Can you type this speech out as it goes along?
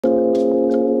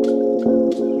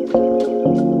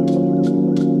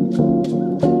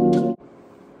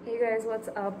what's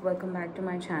up? Welcome back to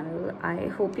my channel. I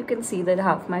hope you can see that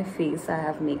half my face I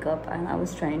have makeup, and I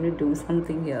was trying to do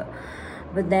something here,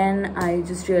 but then I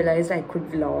just realized I could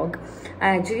vlog.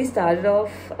 I actually started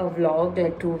off a vlog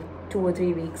like two or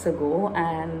 3 weeks ago,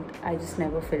 and I just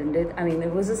never filmed it. I mean,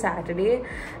 it was a Saturday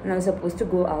and I was supposed to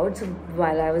go out, so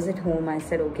while I was at home I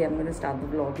said, okay, I'm gonna start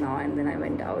the vlog now, and then I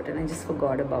went out and I just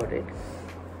forgot about it.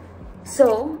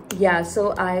 So yeah,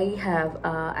 so I have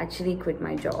actually quit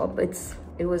my job.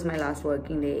 It was my last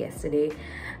working day yesterday,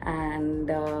 and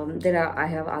I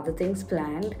have other things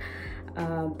planned,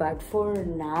 but for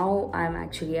now I'm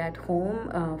actually at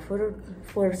home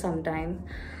for some time.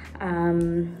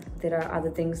 There are other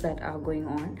things that are going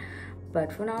on,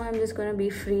 but for now I'm just gonna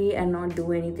be free and not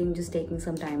do anything, just taking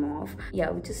some time off. Yeah,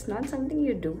 which is not something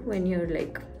you do when you're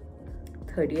like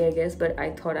 30, I guess, but I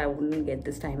thought I wouldn't get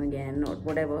this time again or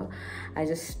whatever. I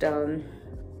just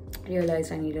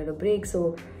realized I needed a break.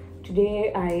 So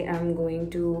today I am going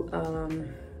to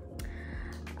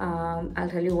I'll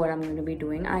tell you what I'm going to be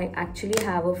doing. I actually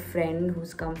have a friend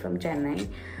who's come from Chennai.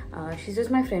 She's just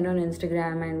my friend on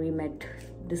Instagram, and we met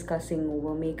discussing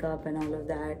over makeup and all of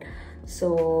that.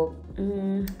 So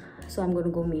so I'm going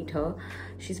to go meet her.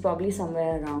 She's probably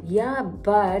somewhere around, yeah,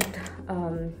 but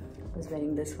I was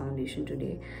wearing this foundation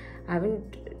today. I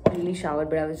haven't really showered,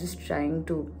 but I was just trying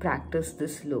to practice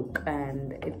this look,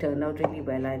 and it turned out really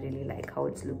well. I really like how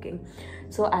it's looking.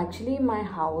 So actually my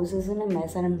house is in a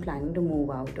mess, and I'm planning to move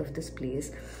out of this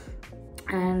place,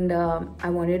 and I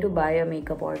wanted to buy a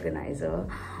makeup organizer,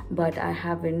 but I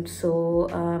haven't. So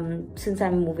since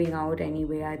I'm moving out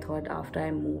anyway, I thought after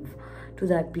I move to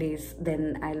that place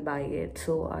then I'll buy it.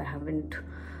 So I haven't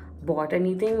bought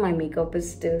anything. My makeup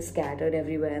is still scattered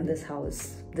everywhere in this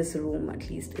house. This room at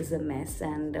least is a mess,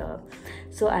 and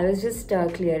so I was just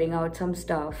clearing out some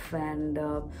stuff, and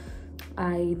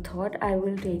I thought I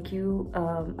will take you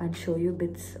and show you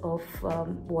bits of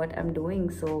what I'm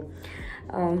doing. So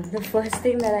the first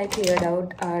thing that I cleared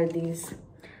out are these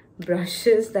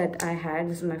brushes that I had.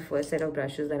 This is my first set of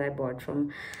brushes that I bought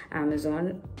from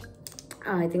Amazon.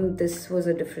 I think this was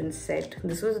a different set.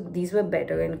 These were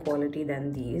better in quality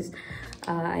than these,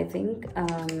 I think,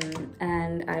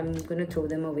 and I'm gonna throw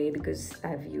them away because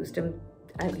I've used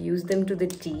them to the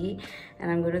T, and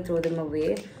I'm gonna throw them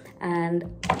away. And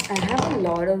I have a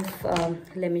lot of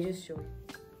let me just show you.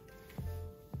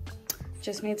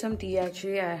 Just made some tea.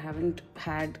 Actually, I haven't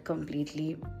had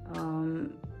completely.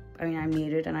 I mean, I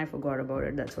made it and I forgot about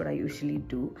it. That's what I usually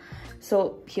do.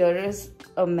 So here is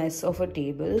a mess of a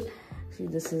table. See,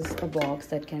 this is a box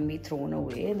that can be thrown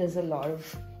away. There's a lot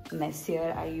of mess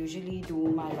here. I usually do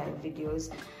my live videos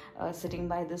sitting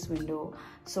by this window,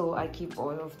 so I keep all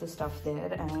of the stuff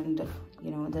there, and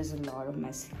you know, there's a lot of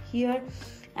mess here,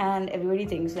 and everybody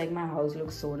thinks like my house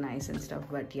looks so nice and stuff,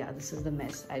 but yeah, this is the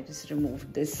mess. I just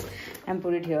removed this and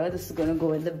put it here. This is gonna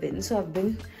go in the bin. So I've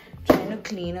been trying to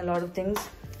clean a lot of things.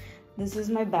 This is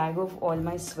my bag of all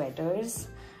my sweaters.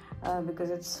 Because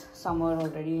it's summer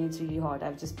already and it's really hot,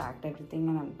 I've just packed everything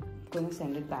and I'm going to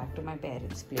send it back to my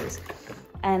parents' place.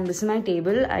 And this is my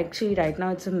table. Actually, right now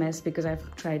it's a mess because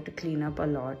I've tried to clean up a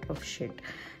lot of shit.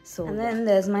 So, and then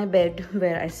there's my bed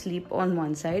where I sleep on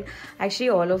one side. Actually,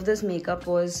 all of this makeup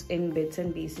was in bits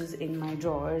and pieces in my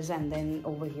drawers and then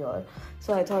over here.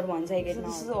 So I thought once I get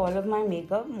this is all of my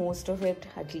makeup, most of it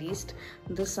at least.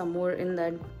 There's some more in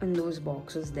those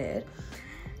boxes there.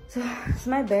 So it's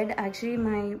my bed. Actually,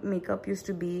 my makeup used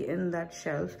to be in that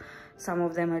shelf, some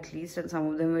of them at least, and some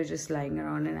of them were just lying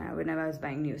around, and whenever I was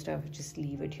buying new stuff, I would just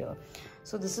leave it here.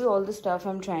 So this is all the stuff.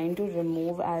 I'm trying to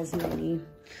remove as many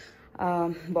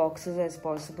boxes as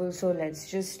possible. So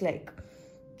let's just like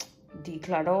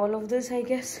declutter all of this, I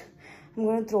guess. I'm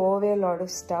going to throw away a lot of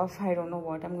stuff. I don't know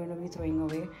what I'm going to be throwing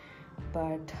away,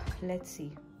 but let's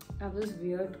see. I have this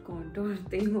weird contour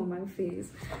thing on my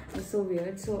face. It's so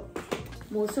weird. So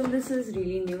most of this is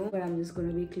really new, but I'm just going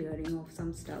to be clearing off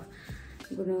some stuff.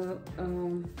 I'm going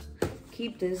to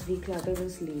keep this, declutter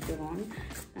this later on.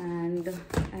 And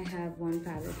I have one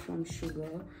palette from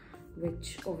Sugar,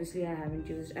 which obviously I haven't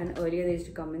used. And earlier they used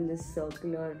to come in this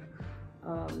circular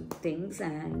things,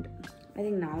 and I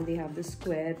think now they have the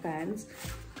square pans.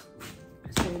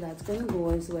 So that's going to go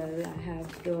as well. I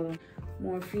have the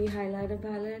Morphe highlighter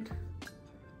palette.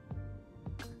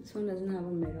 This one doesn't have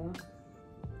a mirror.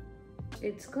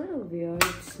 It's got a weird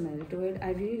smell to it.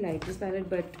 I really like this palette,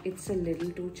 but it's a little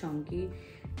too chunky,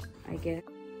 I guess.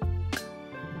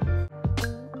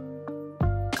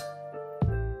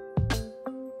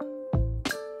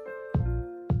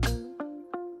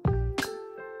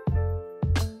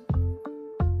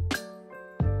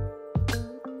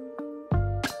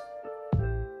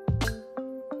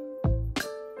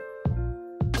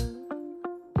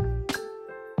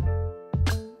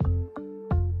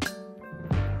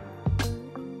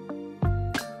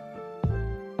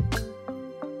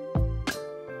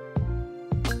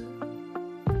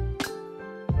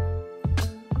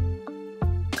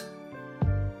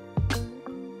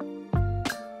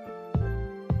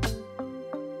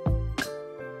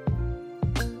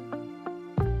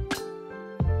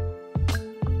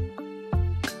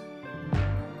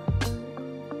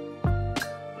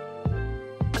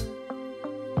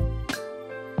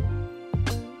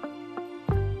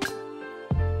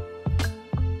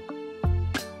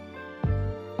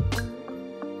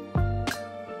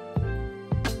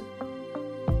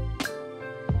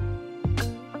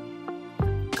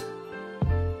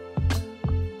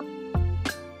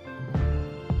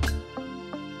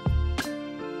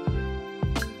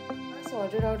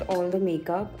 sorted out all the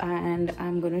makeup and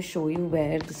I'm gonna show you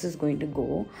where this is going to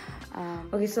go.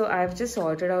 Okay, so I've just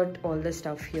sorted out all the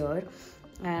stuff here,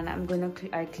 and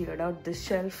I cleared out this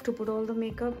shelf to put all the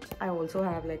makeup. I also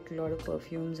have like a lot of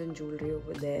perfumes and jewelry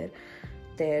over there,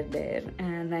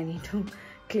 and I need to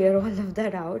clear all of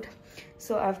that out.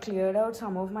 So I've cleared out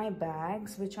some of my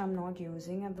bags which I'm not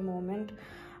using at the moment.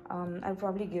 I'll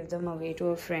probably give them away to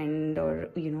a friend, or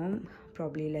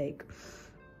probably like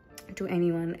to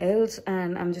anyone else,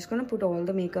 and I'm just gonna put all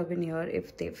the makeup in here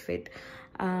if they fit.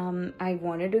 I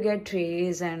wanted to get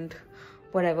trays and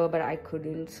whatever, but I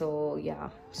couldn't, so yeah,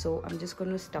 so I'm just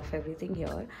gonna stuff everything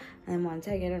here, and once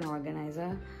I get an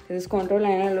organizer, this contour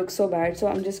liner looks so bad, so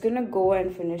I'm just gonna go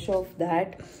and finish off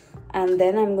that, and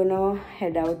then I'm gonna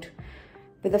head out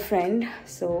with a friend.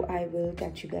 So I will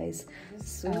catch you guys.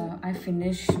 So I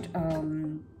finished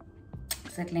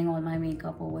settling all my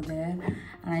makeup over there,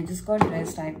 and I just got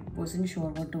dressed. I wasn't sure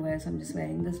what to wear, so I'm just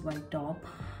wearing this white top.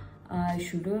 I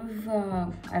should have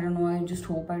I don't know, I just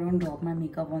hope I don't drop my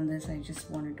makeup on this. I just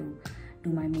wanted to do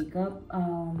my makeup.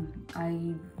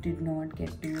 I did not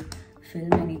get to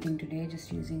film anything today,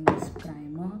 just using this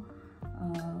primer.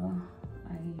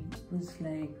 I was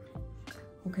like,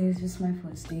 okay, it's just my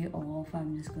first day off,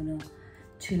 I'm just gonna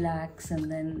chillax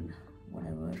and then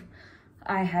whatever.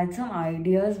 I had some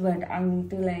ideas, but I need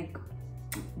to like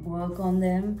work on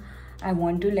them. I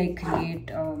want to like create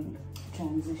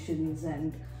transitions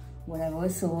and whatever,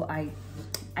 so I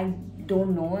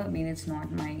don't know, I mean, it's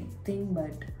not my thing,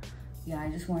 but yeah, I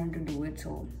just wanted to do it,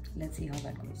 so let's see how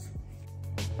that goes.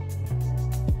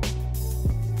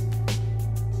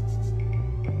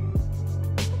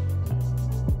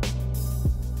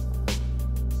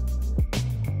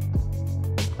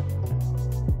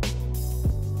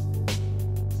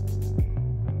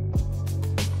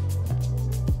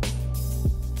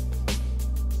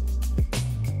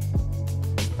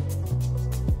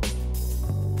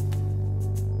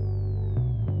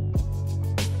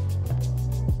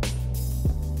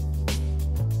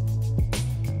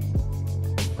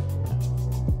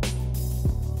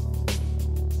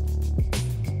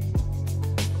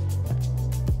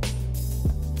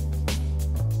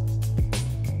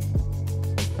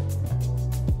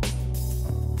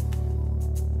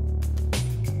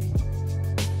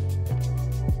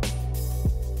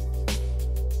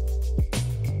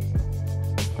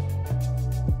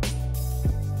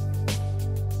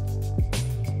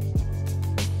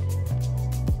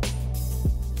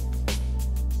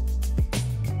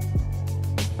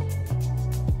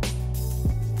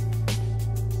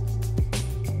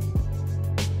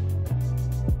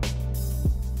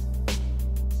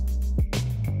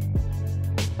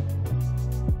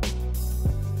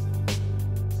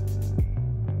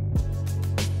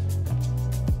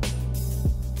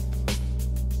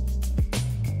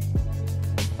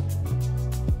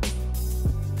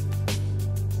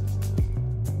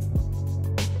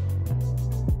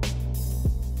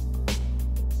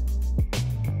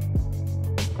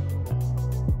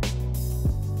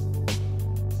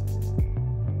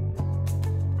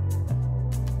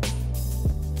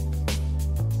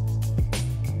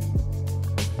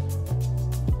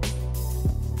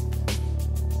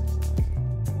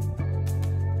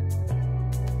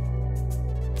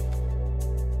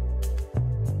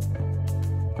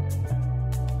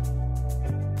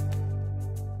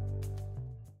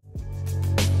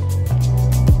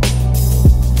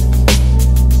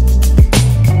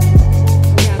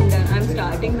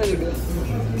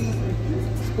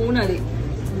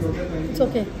 It's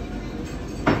okay.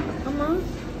 Amma,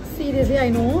 seriously, I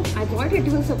know. I thought it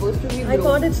was supposed to be I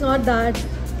thought it's not that.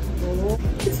 No.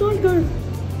 It's not good.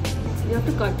 You have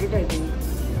to cut it, I think.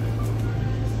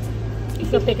 You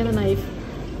have taken a knife.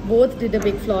 Both did a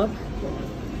big flop.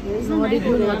 No, did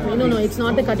you not? No, it's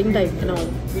not the cutting type. No.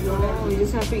 No, you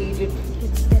just have to eat it.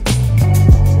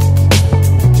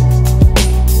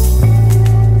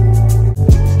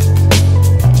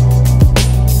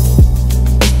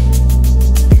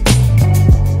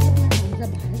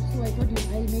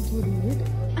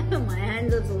 My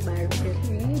hands are so bad.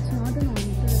 It's not an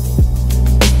answer.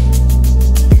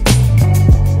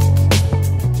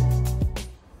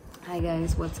 Hi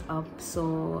guys, what's up?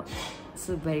 So it's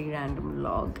a very random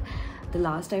vlog. The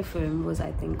last I filmed was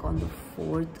I think on the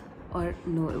 4th, or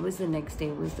no, it was the next day,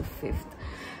 it was the 5th.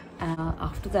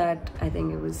 After that, I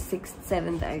think it was 6th,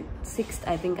 7th, 6th,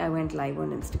 I think I went live on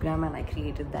Instagram and I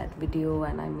created that video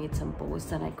and I made some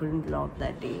posts and I couldn't vlog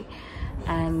that day.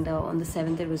 And on the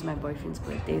 7th, it was my boyfriend's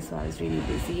birthday, so I was really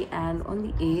busy. And on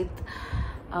the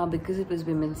 8th, because it was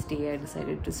Women's Day, I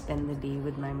decided to spend the day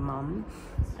with my mom.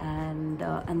 And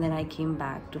then I came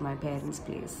back to my parents'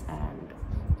 place and,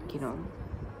 you know,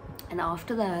 And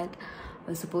after that, I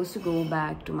was supposed to go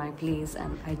back to my place,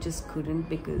 and I just couldn't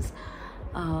because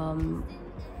I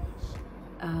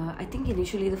think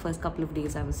initially the first couple of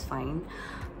days I was fine.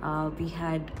 We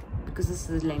had, because this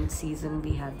is Lent season,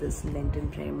 we had this Lenten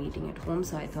prayer meeting at home,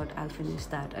 so I thought I'll finish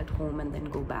that at home and then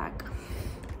go back.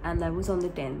 And that was on the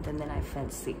 10th, and then I fell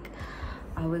sick.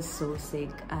 I was so sick,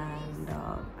 and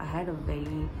I had a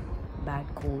very bad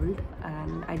cold,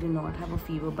 and I did not have a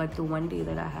fever, but the one day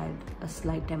that I had a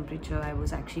slight temperature, I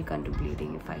was actually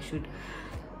contemplating if I should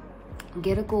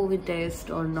get a COVID test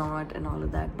or not and all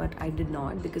of that, but I did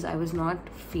not because I was not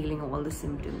feeling all the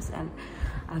symptoms, and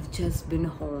I've just been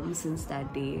home since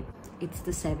that day. It's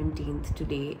the 17th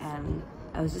today, and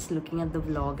I was just looking at the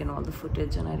vlog and all the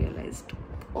footage, and I realized,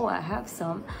 oh, I have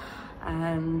some,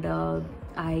 and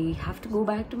I have to go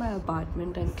back to my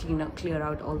apartment and clear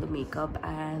out all the makeup.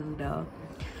 And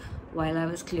while I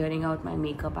was clearing out my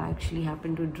makeup, I actually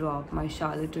happened to drop my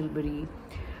Charlotte Tilbury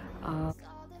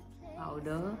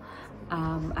powder.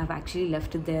 I've actually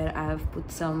left it there. I've put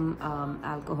some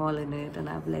alcohol in it, and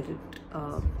I've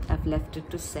left it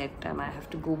to set, and I have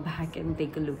to go back and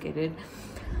take a look at it.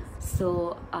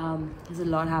 So there's a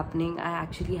lot happening. I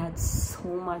actually had so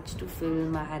much to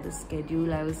film. I had a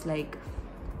schedule. I was like,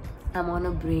 I'm on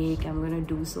a break, I'm gonna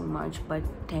do so much, but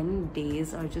 10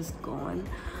 days are just gone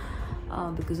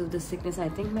because of the sickness. I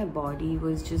think my body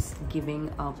was just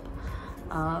giving up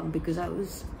because I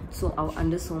was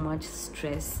under so much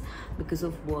stress because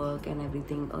of work and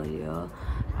everything earlier,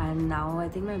 and now I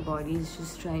think my body is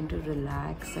just trying to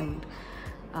relax and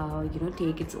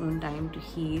take its own time to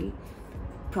heal,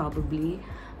 probably.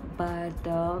 But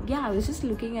yeah, I was just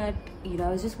looking at, I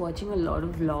was just watching a lot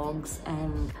of vlogs,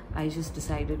 and I just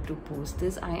decided to post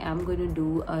this. I am going to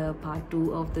do a part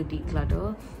 2 of the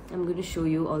declutter. I'm going to show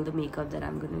you all the makeup that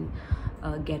I'm going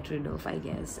to get rid of, I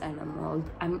guess, and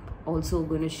I'm also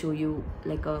going to show you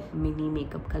like a mini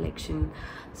makeup collection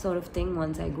sort of thing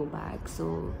once I go back.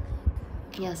 So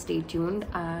yeah, stay tuned,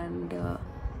 and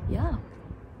yeah.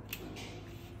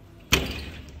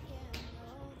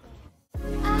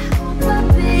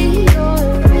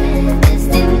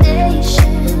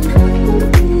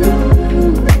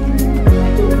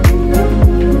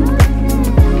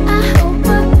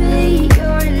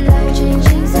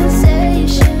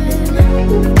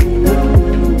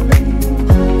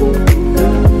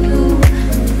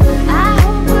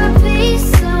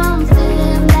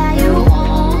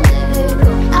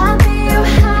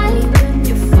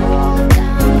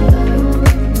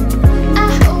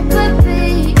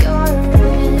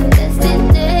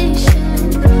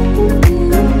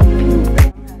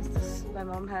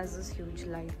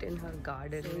 In her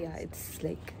garden. So yeah, it's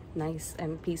like nice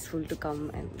and peaceful to come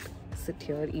and sit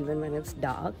here even when it's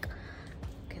dark.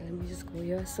 Okay, let me just go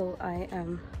here. So I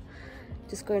am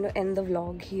just going to end the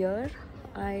vlog here.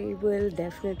 I will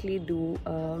definitely do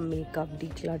a makeup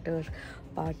declutter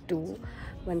part 2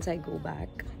 once I go back,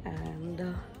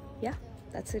 and yeah,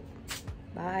 that's it.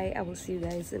 Bye. I will see you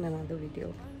guys in another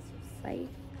video. Bye.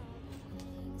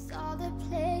 All the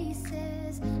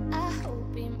places, I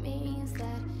hope it means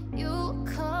that you'll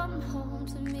come home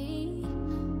to me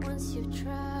once you've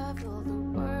traveled the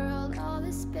world, all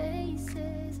the space.